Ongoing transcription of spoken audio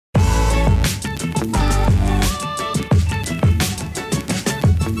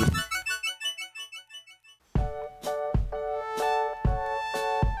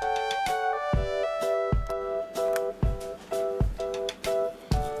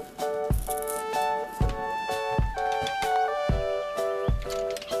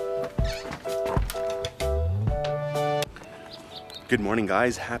Good morning,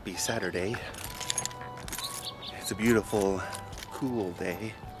 guys. Happy Saturday. It's a beautiful, cool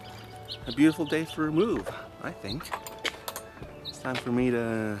day. A beautiful day for a move, I think. It's time for me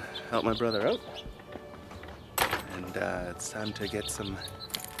to help my brother out. And it's time to get some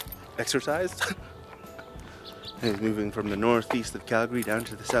exercise. He's moving from the northeast of Calgary down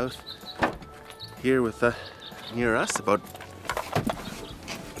to the south. Here with near us, about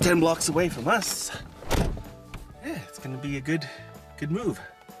 10 blocks away from us. Yeah, it's gonna be a good move.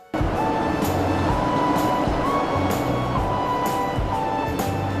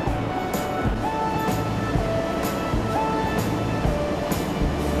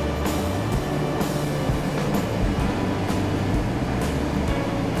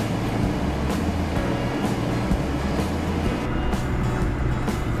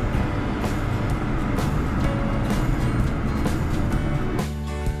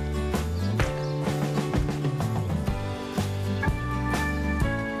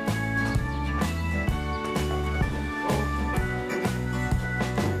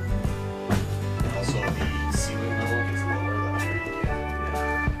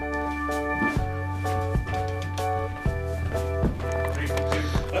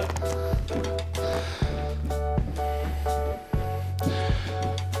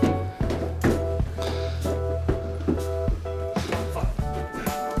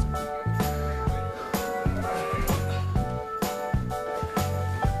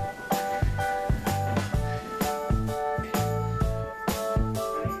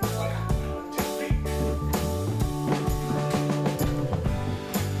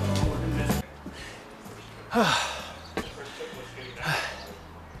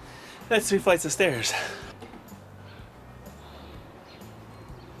 That's 3 flights of stairs.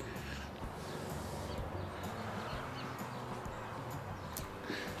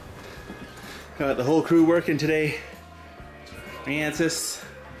 Got the whole crew working today. Francis,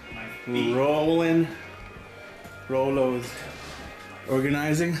 rolling. Rolo's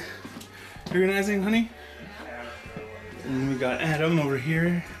organizing. Organizing, honey? And we got Adam over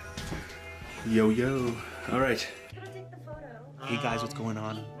here. Yo, yo. All right. Hey guys, what's going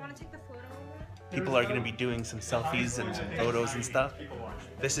on? People are going to be doing some selfies and some photos and stuff.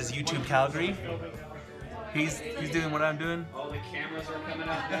 This is YouTube Calgary. He's doing what I'm doing. All the cameras are coming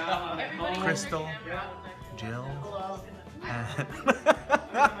out now. Crystal, Jill.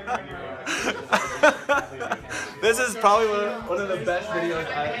 This is probably one of the best videos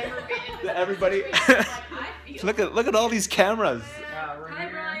everybody. look at all these cameras. Hi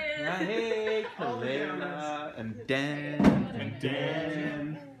Brian. Hey, Kalena and Dan.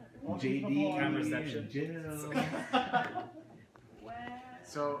 JD, Camera reception. Jill.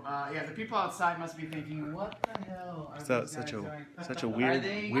 So yeah, the people outside must be thinking, what the hell? Are So these such guys a doing?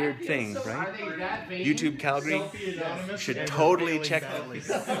 weird thing, Are right? they that vain? YouTube Calgary should totally check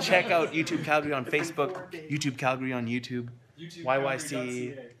out YouTube Calgary on Facebook, YouTube Calgary on YouTube,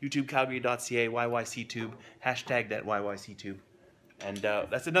 YYC, YouTubeCalgary.ca, YYCTube, hashtag that YYCTube. And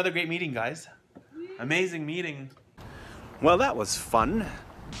that's another great meeting, guys. Amazing meeting. Well, that was fun.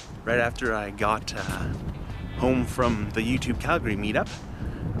 Right after I got home from the YouTube Calgary meetup,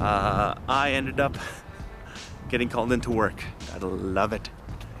 I ended up getting called into work. Gotta love it.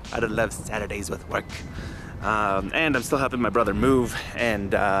 Gotta love Saturdays with work. And I'm still helping my brother move.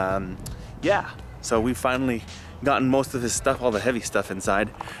 And yeah, so we finally gotten most of his stuff, all the heavy stuff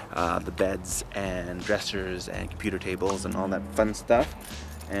inside. The beds and dressers and computer tables and all that fun stuff.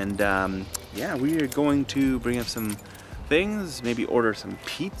 And yeah, we are going to bring up some things, maybe order some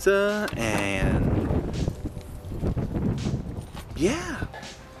pizza, and yeah,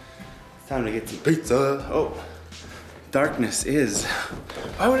 it's time to get some pizza. Oh, darkness is.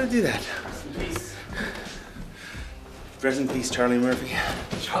 Why would I do that? Rest in peace, Charlie Murphy.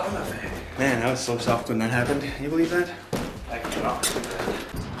 Charlie Murphy. Man, I was so soft when that happened. Can you believe that? I cannot.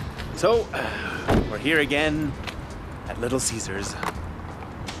 So, we're here again at Little Caesars.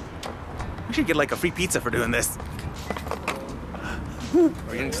 We should get like a free pizza for doing this. We're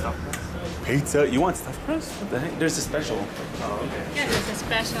getting stuffed crust. Pizza? You want stuffed crust? What the heck? There's a special. Yeah, there's a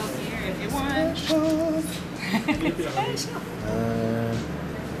special here if you want. Special.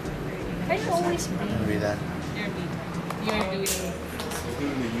 I always Read that. You're doing.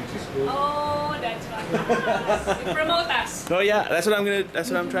 Oh, that's what. You promote us. Oh yeah, that's what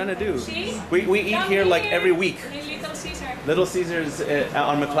I'm trying to do. See? We eat here like every week. In Little Caesar. Little Caesars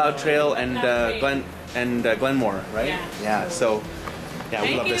on McLeod Trail and Glenmore, right? Yeah. Yeah. So, yeah,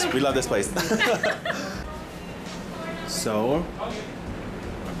 we love this. We love this place. So,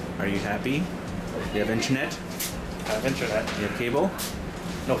 are you happy? You have internet? I have internet. You have cable?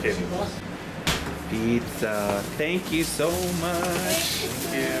 No cable. Pizza. Thank you so much.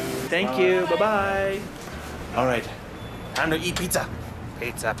 Thank you. Bye-bye. All right. Time to eat pizza.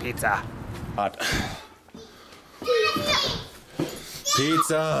 Pizza, pizza. Hot.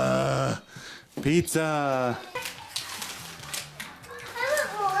 Pizza. Pizza.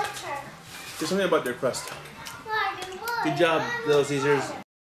 There's something about their crust. Good job, Little Caesars.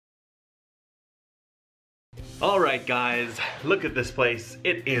 Alright guys, look at this place.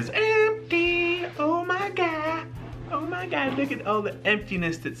 It is empty. Oh my god. Oh my god, look at all the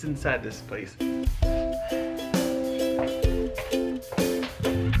emptiness that's inside this place.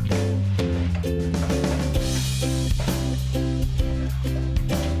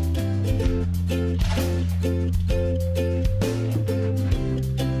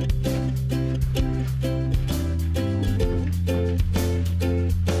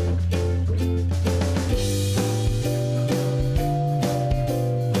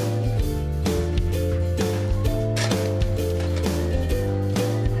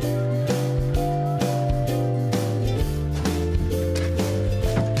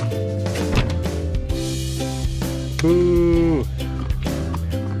 Boo!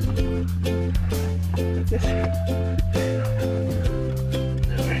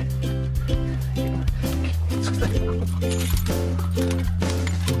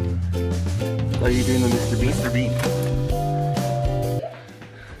 Are you doing the Mr. Bean? Mr. Bean.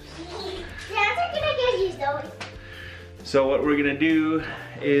 So what we're gonna do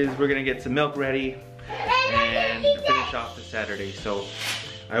is we're gonna get some milk ready and finish off the Saturday. So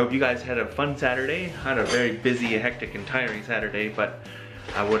I hope you guys had a fun Saturday. I had a very busy, hectic, and tiring Saturday, but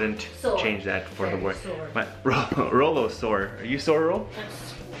I wouldn't change that for the world. My Rolo's sore. Are you sore, Rolo?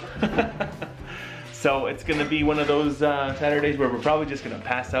 So it's gonna be one of those Saturdays where we're probably just gonna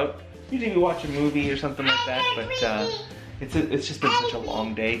pass out. Usually we watch a movie or something like that, but it's just been such a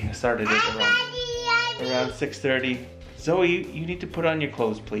long day. I started it around 6:30. Zoe, you need to put on your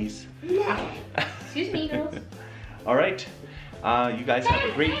clothes, please. Excuse me, girls. All right. You guys have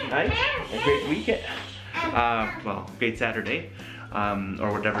a great night, a great weekend. Well, great Saturday,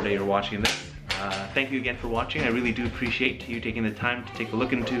 or whatever day you're watching this. Thank you again for watching. I really do appreciate you taking the time to take a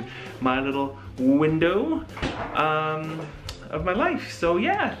look into my little window of my life. So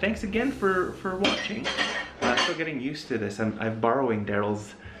yeah, thanks again for watching. I'm still getting used to this. I'm borrowing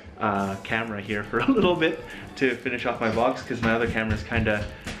Daryl's camera here for a little bit to finish off my vlogs because my other camera is kind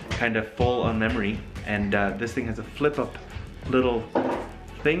of full on memory, and this thing has a flip up little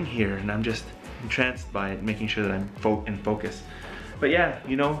thing here, and I'm just entranced by it, making sure that I'm in focus. But yeah,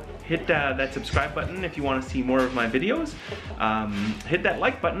 you know, hit that subscribe button if you want to see more of my videos. Hit that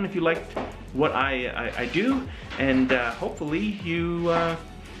like button if you liked what I do, and hopefully you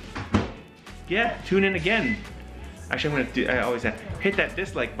yeah, tune in again. Actually, I always say, hit that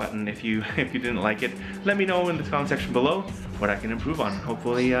dislike button if you didn't like it. Let me know in the comment section below what I can improve on.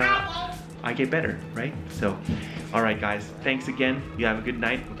 Hopefully I get better, right? So, all right guys, thanks again. You have a good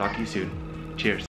night. We'll talk to you soon. Cheers.